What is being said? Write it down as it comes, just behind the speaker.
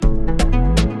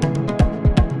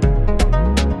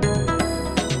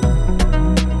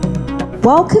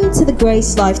Welcome to the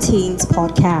Grace Life Teens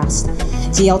podcast.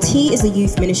 GLT is the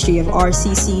youth ministry of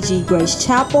RCCG Grace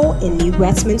Chapel in New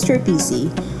Westminster, BC.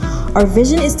 Our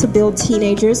vision is to build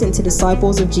teenagers into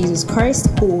disciples of Jesus Christ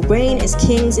who will reign as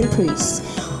kings and priests.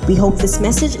 We hope this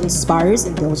message inspires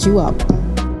and builds you up.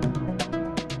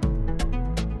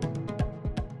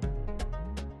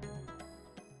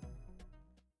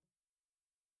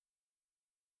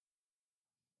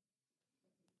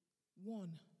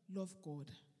 One, love God.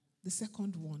 The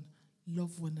second one,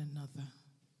 love one another.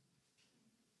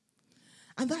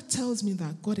 And that tells me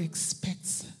that God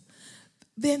expects,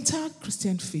 the entire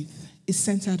Christian faith is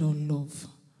centered on love.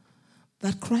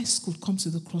 That Christ could come to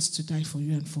the cross to die for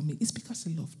you and for me is because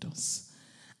he loved us.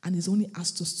 And he's only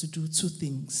asked us to do two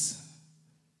things.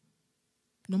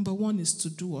 Number one is to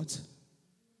do what?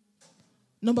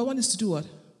 Number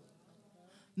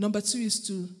two is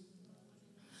to...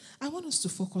 I want us to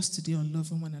focus today on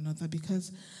loving one another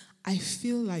because I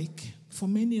feel like for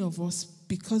many of us,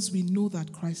 because we know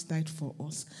that Christ died for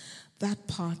us, that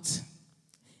part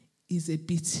is a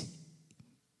bit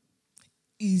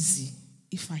easy,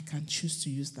 if I can choose to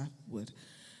use that word.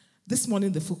 This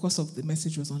morning, the focus of the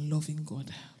message was on loving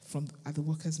God at the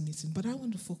workers' meeting, but I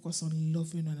want to focus on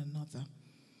loving one another.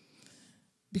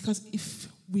 Because if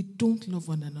we don't love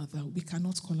one another, we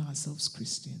cannot call ourselves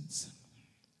Christians.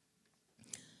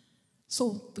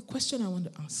 So the question I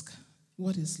want to ask,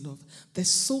 what is love?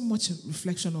 There's so much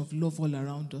reflection of love all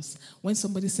around us. When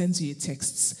somebody sends you a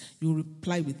text, you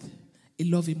reply with a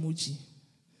love emoji.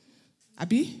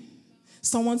 Abi?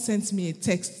 Someone sent me a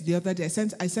text the other day.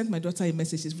 I sent my daughter a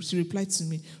message. She replied to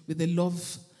me with a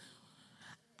love.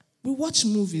 We watch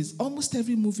movies. Almost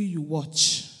every movie you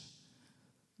watch,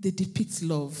 they depict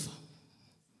love.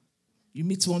 You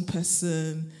meet one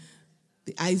person,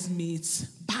 the eyes meet,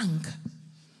 bang.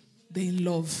 They're in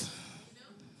love.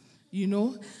 You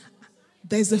know?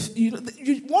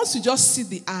 Once you just see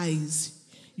the eyes,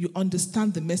 you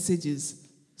understand the messages.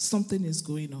 Something is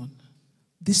going on.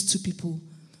 These two people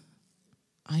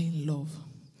are in love.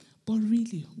 But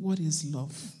really, what is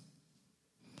love?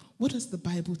 What does the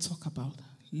Bible talk about?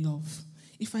 Love.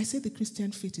 If I say the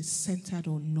Christian faith is centered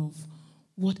on love,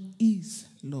 what is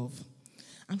love?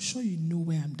 I'm sure you know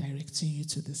where I'm directing you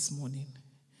to this morning.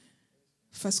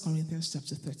 1 Corinthians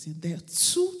chapter 13. There are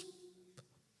two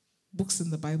books in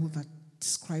the Bible that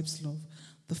describes love.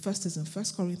 The first is in 1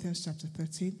 Corinthians chapter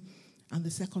 13, and the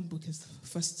second book is the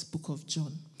first book of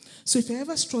John. So if you're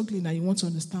ever struggling and you want to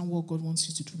understand what God wants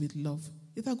you to do with love,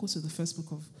 either go to the first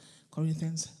book of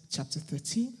Corinthians chapter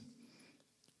 13,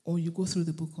 or you go through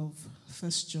the book of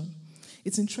 1 John.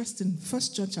 It's interesting, 1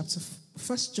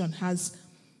 John has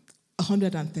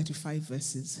 135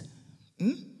 verses.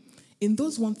 In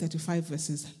those 135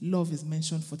 verses, love is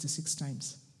mentioned 46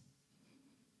 times.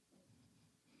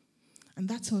 And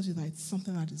that tells you that it's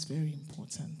something that is very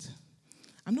important.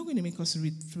 I'm not going to make us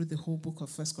read through the whole book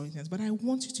of 1 Corinthians, but I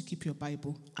want you to keep your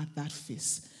Bible at that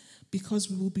face because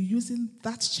we will be using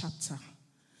that chapter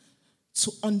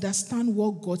to understand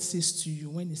what God says to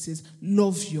you when he says,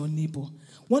 love your neighbor.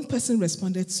 One person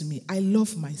responded to me, I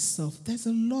love myself. There's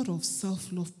a lot of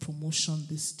self-love promotion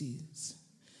these days.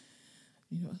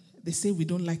 You know, they say we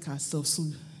don't like ourselves, so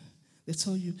they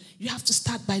tell you, you have to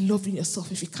start by loving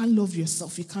yourself. If you can't love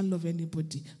yourself, you can't love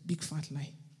anybody. Big fat lie.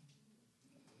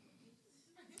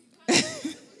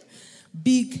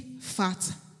 Big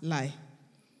fat lie.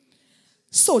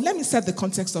 So let me set the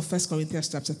context of 1 Corinthians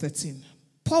chapter 13.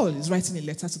 Paul is writing a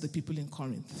letter to the people in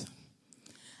Corinth.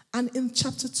 And in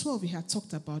chapter 12, he had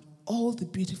talked about all the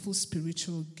beautiful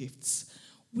spiritual gifts,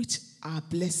 which are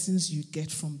blessings you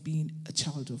get from being a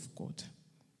child of God.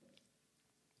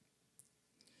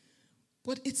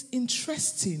 But it's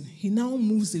interesting, he now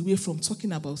moves away from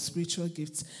talking about spiritual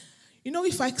gifts. You know,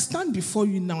 if I stand before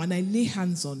you now and I lay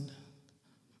hands on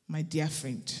my dear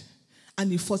friend,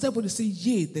 and if I was able to say,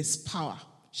 yay, there's power,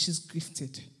 she's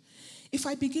gifted. If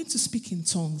I begin to speak in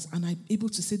tongues and I'm able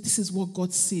to say, this is what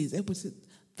God says, able to say,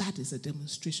 that is a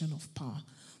demonstration of power.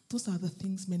 Those are the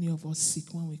things many of us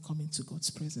seek when we come into God's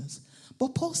presence.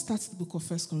 But Paul starts the book of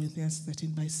 1 Corinthians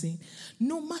 13 by saying,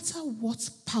 no matter what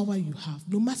power you have,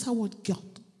 no matter what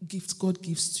gift God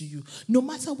gives to you, no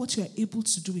matter what you are able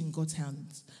to do in God's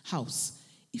house,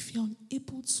 if you're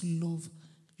unable to love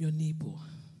your neighbor,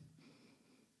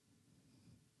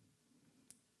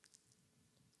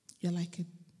 you're like a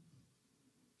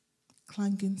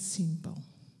clanging cymbal,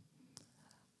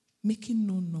 making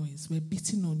no noise. We're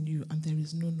beating on you and there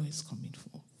is no noise coming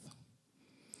forth.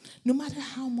 No matter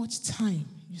how much time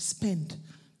you spend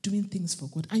doing things for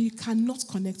God and you cannot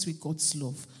connect with God's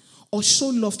love or show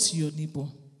love to your neighbor,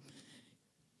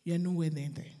 you're nowhere near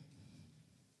there.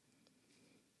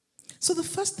 So the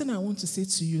first thing I want to say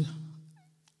to you,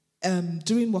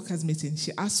 during workers' meeting,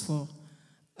 she asked for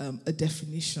a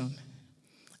definition.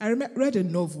 I read a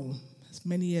novel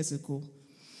many years ago,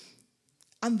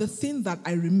 and the thing that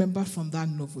I remember from that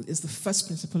novel is the first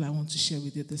principle I want to share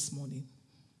with you this morning.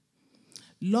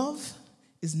 Love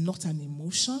is not an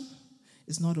emotion,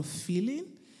 it's not a feeling,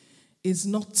 it's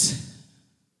not.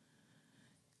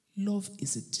 Love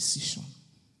is a decision.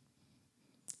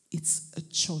 It's a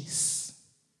choice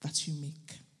that you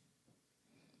make.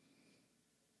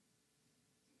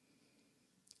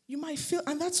 You might feel,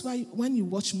 and that's why when you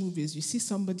watch movies, you see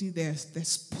somebody they're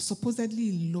supposedly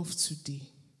in love today.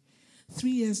 3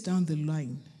 years down the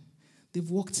line, they've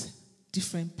walked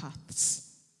different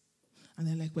paths. And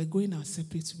they're like, we're going our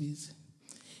separate ways.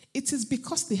 It is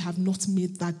because they have not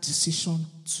made that decision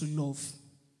to love.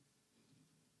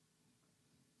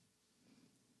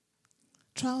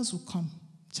 Trials will come.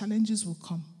 Challenges will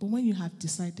come. But when you have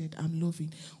decided, I'm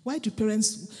loving. Why do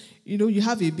parents, you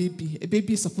have a baby. A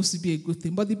baby is supposed to be a good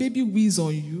thing. But the baby wheezes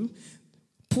on you,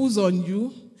 pulls on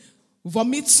you,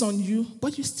 vomits on you.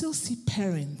 But you still see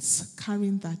parents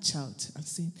carrying that child and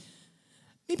saying,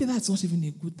 maybe that's not even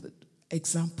a good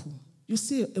example. You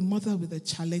see a mother with a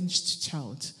challenged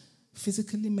child,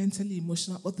 physically, mentally,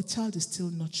 emotional, but the child is still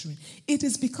nurturing. It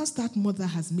is because that mother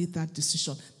has made that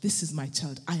decision. This is my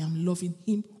child. I am loving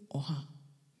him or her.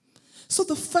 So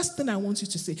the first thing I want you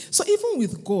to say, so even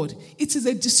with God, it is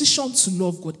a decision to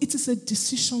love God. It is a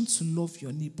decision to love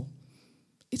your neighbor.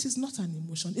 It is not an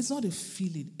emotion. It's not a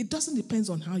feeling. It doesn't depend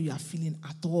on how you are feeling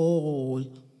at all.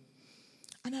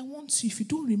 And I want you, if you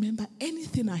don't remember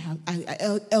anything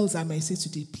else I may say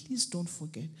today, please don't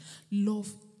forget.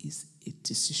 Love is a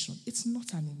decision. It's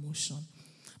not an emotion.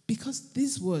 Because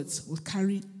these words will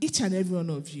carry each and every one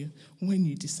of you when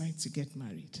you decide to get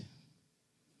married.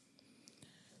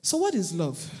 So what is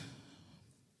love?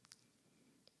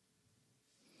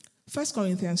 1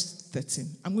 Corinthians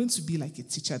 13. I'm going to be like a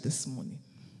teacher this morning.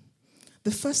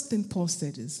 The first thing Paul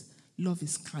said is, love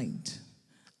is kind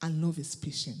and love is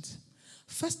patient.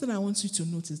 First thing I want you to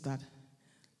note is that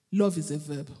love is a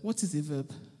verb. What is a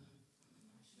verb?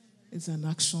 It's an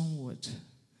action word.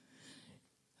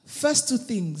 First two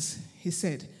things he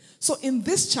said. So in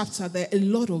this chapter, there are a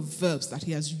lot of verbs that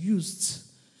he has used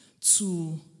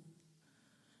to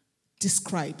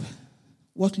describe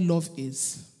what love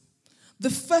is. The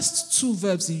first two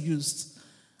verbs he used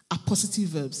are positive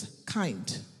verbs: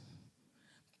 kind,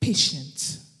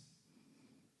 patient.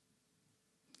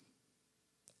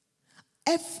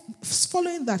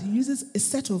 Following that, he uses a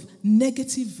set of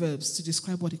negative verbs to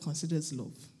describe what he considers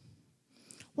love.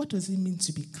 What does it mean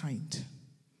to be kind?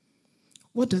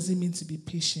 What does it mean to be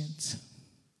patient?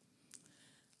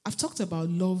 I've talked about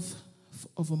love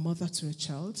of a mother to a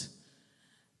child.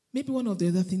 Maybe one of the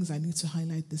other things I need to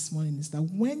highlight this morning is that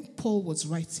when Paul was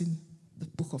writing the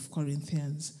book of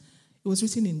Corinthians, it was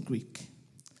written in Greek.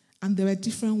 And there were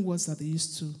different words that they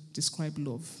used to describe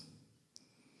love.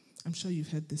 I'm sure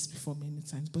you've heard this before many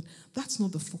times, but that's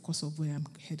not the focus of where I'm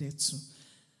headed to.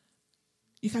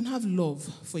 You can have love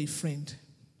for a friend.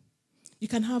 You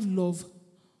can have love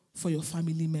for your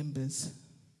family members.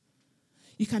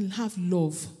 You can have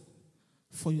love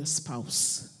for your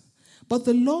spouse. But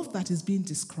the love that is being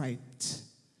described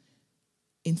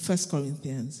in 1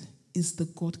 Corinthians is the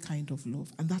God kind of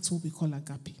love, and that's what we call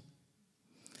agape.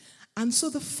 And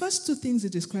so the first two things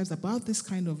it describes about this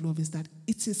kind of love is that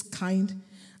it is kind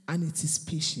and it is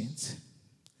patient.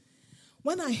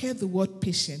 When I hear the word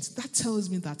patient, that tells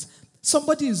me that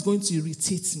somebody is going to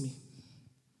irritate me.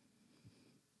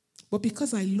 But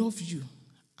because I love you,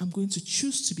 I'm going to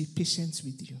choose to be patient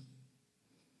with you.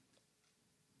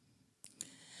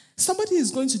 Somebody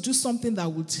is going to do something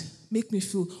that would make me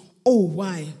feel, oh,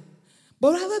 why?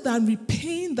 But rather than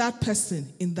repaying that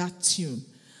person in that tune,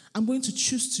 I'm going to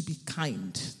choose to be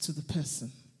kind to the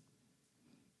person.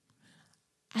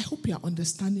 I hope you are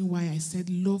understanding why I said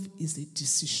love is a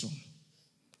decision.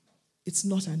 It's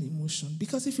not an emotion.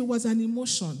 Because if it was an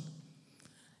emotion,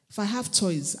 if I have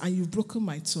toys and you've broken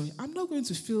my toy, I'm not going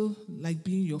to feel like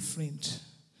being your friend.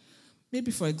 Maybe,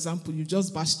 for example, you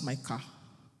just bashed my car.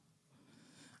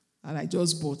 And I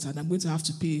just bought, and I'm going to have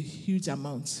to pay a huge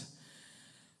amount.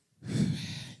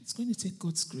 It's going to take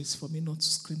God's grace for me not to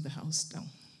scream the house down.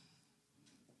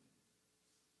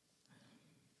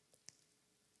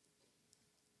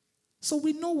 So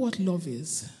we know what love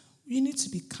is. You need to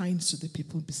be kind to the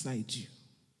people beside you.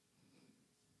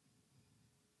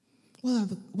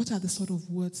 What are the sort of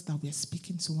words that we're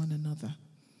speaking to one another?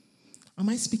 Am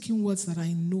I speaking words that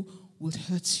I know will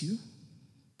hurt you?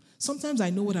 Sometimes I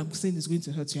know what I'm saying is going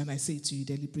to hurt you, and I say it to you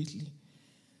deliberately.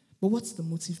 But what's the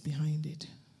motive behind it?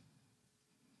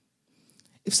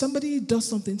 If somebody does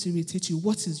something to irritate you,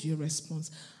 what is your response?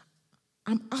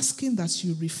 I'm asking that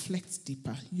you reflect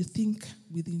deeper. You think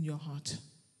within your heart.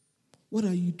 What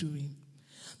are you doing?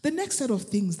 The next set of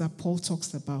things that Paul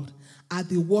talks about are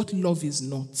the what love is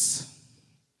not.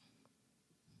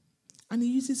 And he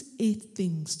uses 8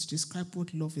 things to describe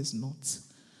what love is not.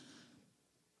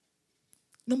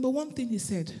 Number 1 thing he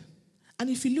said, and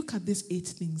if you look at these 8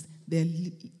 things,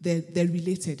 they're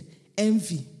related.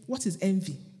 Envy. What is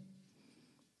envy?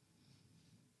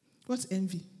 What's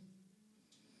envy?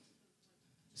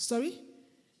 Sorry? It's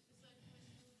like when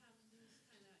you have this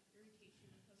kind of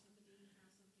irritation because somebody has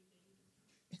something that you don't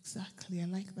have. Exactly, I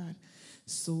like that.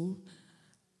 So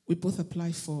we both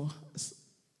apply for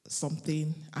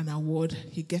something, an award.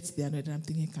 He gets the award, and I'm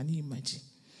thinking, can you imagine?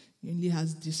 He only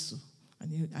has this,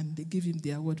 and they give him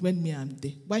the award when me I'm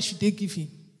there. Why should they give him?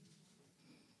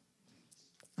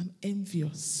 I'm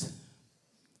envious.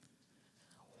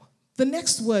 The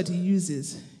next word he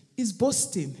uses is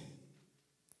boasting.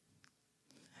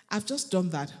 I've just done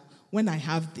that when I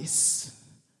have this.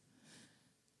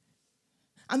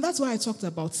 And that's why I talked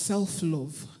about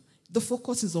self-love. The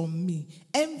focus is on me.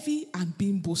 Envy and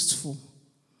being boastful.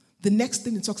 The next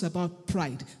thing it talks about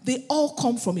pride. They all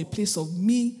come from a place of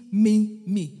me,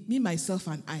 myself,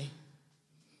 and I.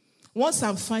 Once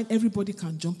I'm fine, everybody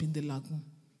can jump in the lagoon.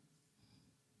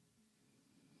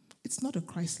 It's not a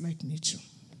Christ-like nature.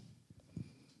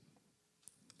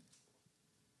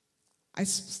 I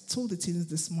told the teens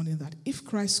this morning that if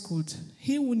Christ could,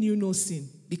 he who knew no sin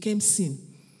became sin,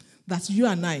 that you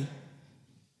and I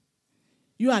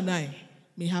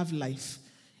may have life.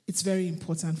 It's very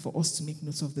important for us to make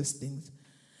note of these things.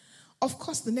 Of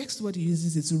course, the next word he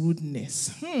uses is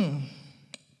rudeness.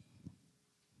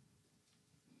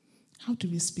 How do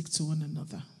we speak to one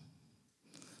another?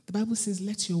 The Bible says,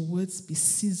 let your words be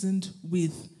seasoned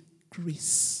with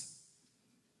grace.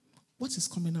 What is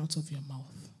coming out of your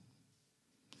mouth?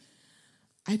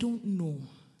 I don't know.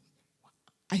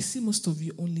 I see most of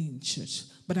you only in church,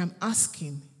 but I'm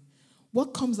asking,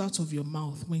 what comes out of your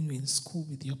mouth when you're in school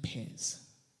with your peers?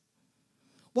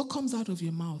 What comes out of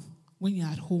your mouth when you're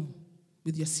at home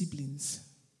with your siblings?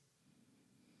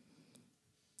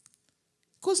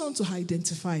 It goes on to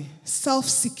identify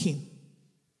self-seeking.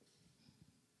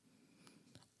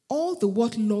 All the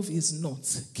what love is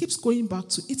not keeps going back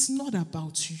to, it's not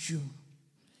about you.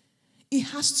 It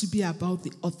has to be about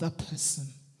the other person.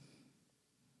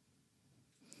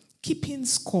 Keeping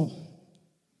score.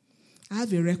 I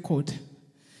have a record.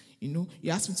 You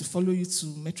asked me to follow you to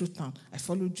Metrotown. I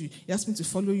followed you. You asked me to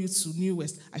follow you to New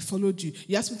West. I followed you.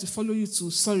 You asked me to follow you to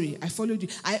Surrey. I followed you.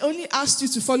 I only asked you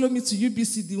to follow me to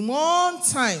UBC the one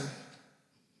time.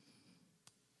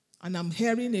 And I'm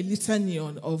hearing a litany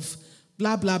of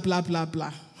blah, blah, blah, blah,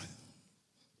 blah.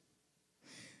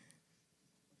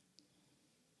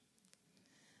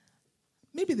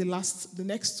 Maybe the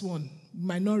next one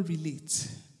might not relate.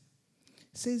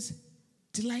 It says,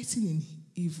 delighting in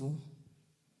evil.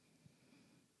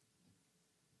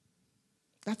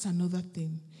 That's another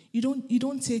thing. You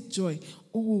don't take joy.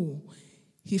 Oh,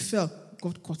 he fell,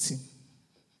 God caught him.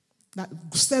 That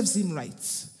serves him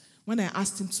right. When I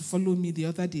asked him to follow me the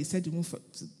other day, he said,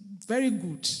 very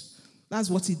good. That's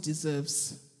what he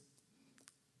deserves.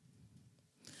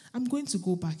 I'm going to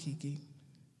go back again.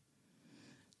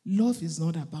 Love is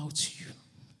not about you.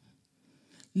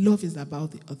 Love is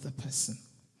about the other person.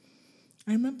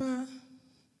 I remember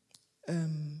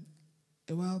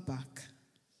a while back,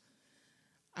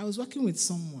 I was working with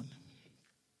someone.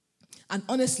 And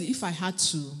honestly, if I had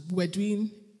to, we were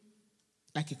doing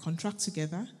like a contract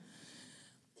together.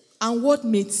 And what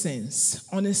made sense,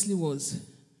 honestly, was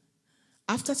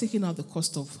after taking out the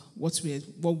cost of what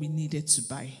we needed to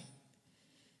buy,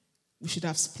 we should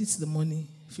have split the money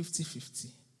 50-50.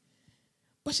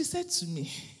 But she said to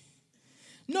me,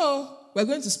 no, we're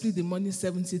going to split the money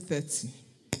 70-30.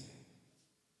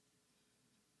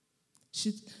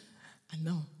 I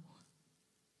know.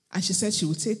 And she said she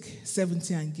would take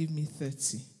 70 and give me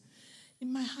 30.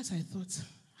 In my heart, I thought,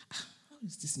 how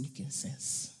is this making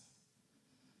sense?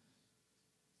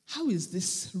 How is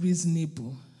this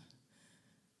reasonable?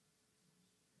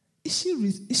 Is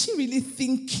she really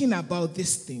thinking about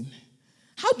this thing?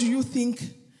 How do you think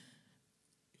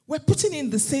we're putting in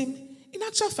the same? In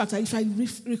actual fact, if I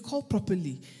recall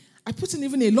properly, I put in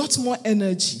even a lot more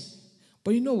energy.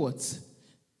 But you know what?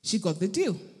 She got the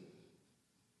deal.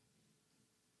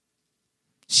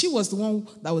 She was the one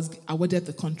that was awarded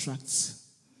the contracts.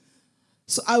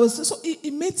 So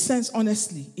it made sense,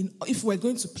 honestly, if we're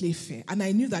going to play fair. And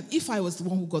I knew that if I was the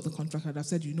one who got the contract, I'd have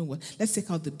said, you know what, let's take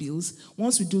out the bills.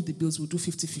 Once we do the bills, we'll do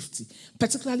 50-50.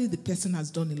 Particularly the person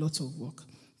has done a lot of work.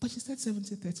 But she said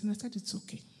 70-30, and I said, it's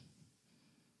okay.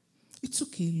 It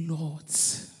took a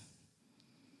lot.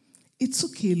 It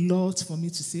took a lot for me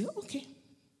to say, okay.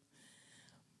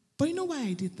 But you know why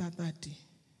I did that day?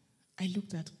 I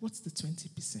looked at what's the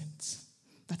 20%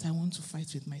 that I want to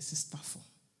fight with my sister for.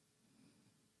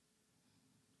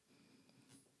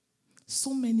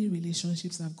 So many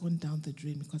relationships have gone down the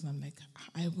drain because I'm like,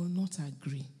 I will not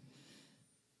agree.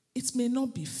 It may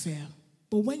not be fair,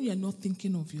 but when you're not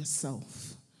thinking of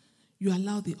yourself, you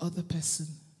allow the other person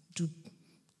to,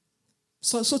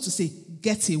 so to say,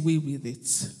 get away with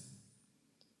it.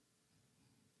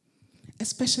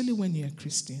 Especially when you're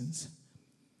Christians.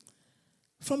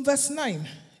 From verse 9,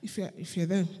 if you're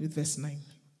there with verse 9,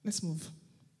 let's move.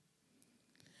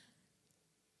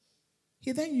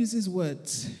 He then uses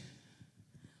words.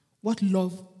 What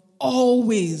love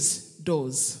always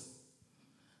does.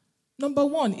 Number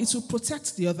one, it will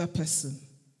protect the other person.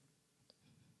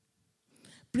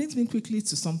 Brings me quickly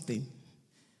to something.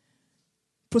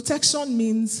 Protection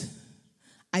means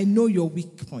I know your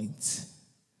weak point.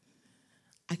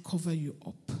 I cover you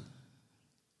up.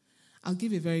 I'll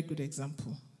give a very good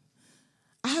example.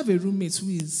 I have a roommate who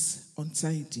is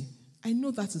untidy. I know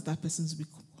that is that person's weak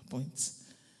point.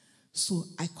 So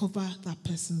I cover that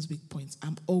person's weak point.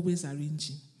 I'm always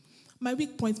arranging. My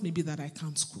weak point may be that I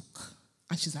can't cook,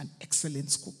 and she's an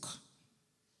excellent cook.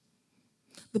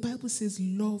 The Bible says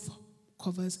love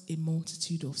covers a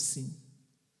multitude of sin.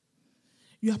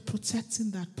 You are protecting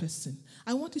that person.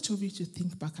 I want each of you to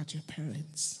think back at your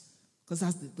parents, because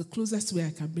that's the closest way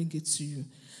I can bring it to you.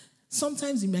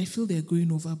 Sometimes you might feel they're going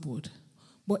overboard,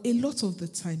 but a lot of the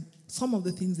time, some of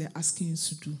the things they're asking you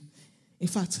to do, in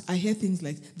fact, I hear things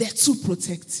like, they're too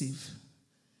protective.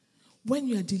 When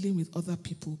you are dealing with other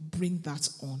people, bring that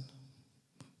on.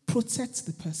 Protect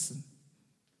the person.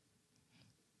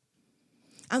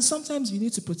 And sometimes you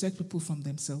need to protect people from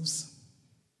themselves.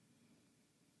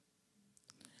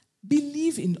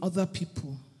 Believe in other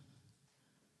people.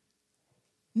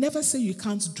 Never say you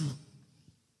can't do.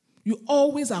 You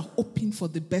always are hoping for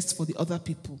the best for the other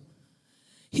people.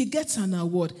 He gets an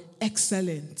award,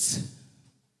 excellent.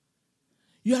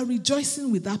 You are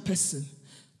rejoicing with that person.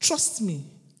 Trust me,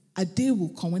 a day will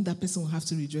come when that person will have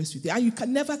to rejoice with you. And you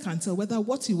never can tell whether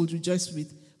what he will rejoice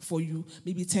with for you,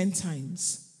 maybe 10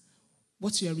 times,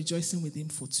 what you are rejoicing with him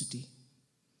for today.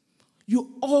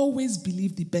 You always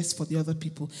believe the best for the other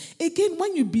people. Again,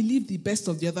 when you believe the best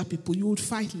of the other people, you would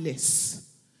fight less.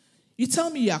 You tell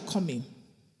me you are coming.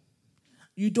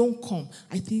 You don't come.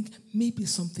 I think maybe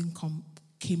something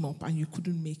came up and you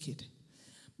couldn't make it.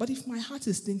 But if my heart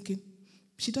is thinking,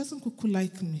 she doesn't cuckoo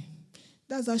like me,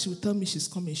 that's how she will tell me she's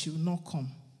coming, she will not come.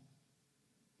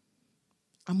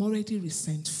 I'm already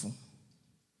resentful.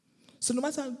 So no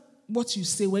matter what you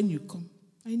say when you come,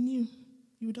 I knew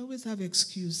you would always have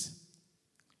excuse.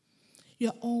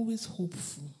 You're always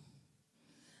hopeful.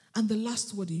 And the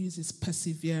last word he uses is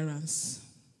perseverance.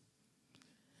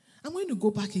 I'm going to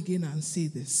go back again and say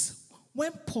this.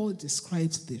 When Paul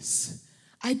describes this,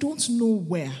 I don't know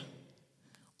where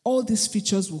all these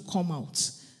features will come out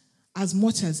as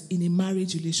much as in a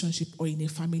marriage relationship or in a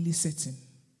family setting.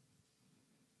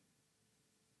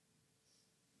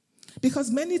 Because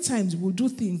many times we'll do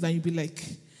things and you'll be like,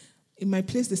 in my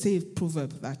place they say a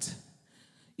proverb that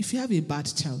if you have a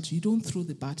bad child, you don't throw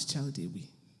the bad child away.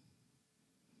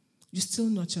 You still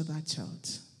nurture that child.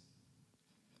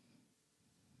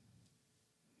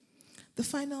 The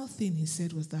final thing he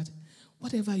said was that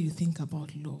whatever you think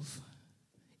about love,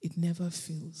 it never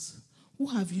fails. Who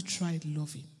have you tried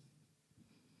loving?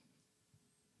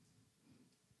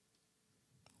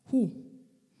 Who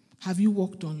have you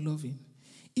worked on loving?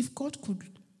 If God could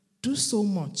do so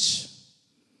much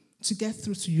to get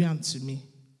through to you and to me,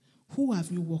 who have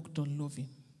you worked on loving?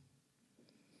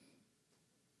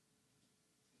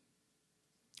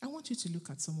 I want you to look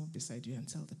at someone beside you and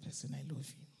tell the person, I love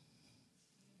you.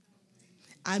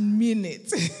 I mean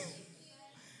it.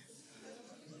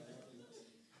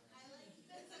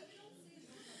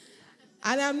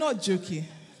 And I'm not joking.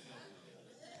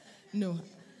 No.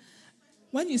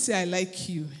 When you say I like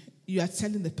you, you are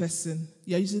telling the person,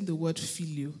 you are using the word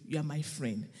filio, you are my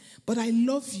friend. But I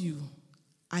love you.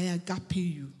 I agape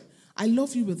you. I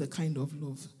love you with a kind of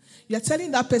love. You are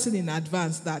telling that person in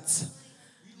advance that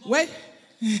when...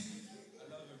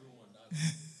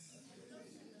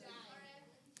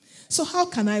 So how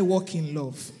can I walk in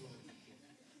love?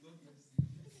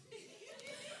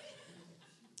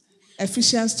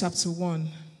 Ephesians chapter 1.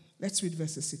 Let's read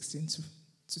verses 16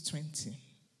 to 20.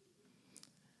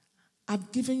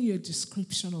 I've given you a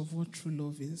description of what true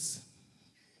love is.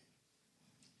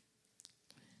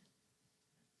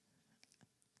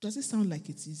 Does it sound like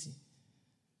it's easy?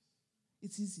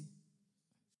 It's easy.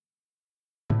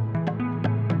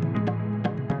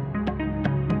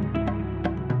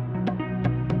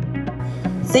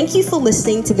 Thank you for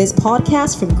listening to this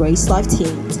podcast from Grace Life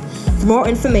Teens. For more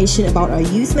information about our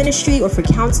youth ministry or for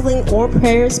counseling or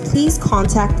prayers, please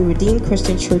contact the Redeemed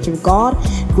Christian Church of God,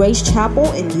 Grace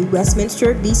Chapel in New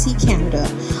Westminster, BC, Canada.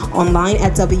 Online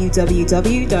at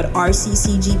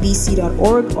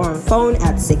www.rccgbc.org or on phone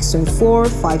at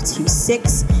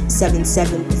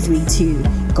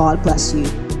 604-526-7732. God bless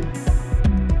you.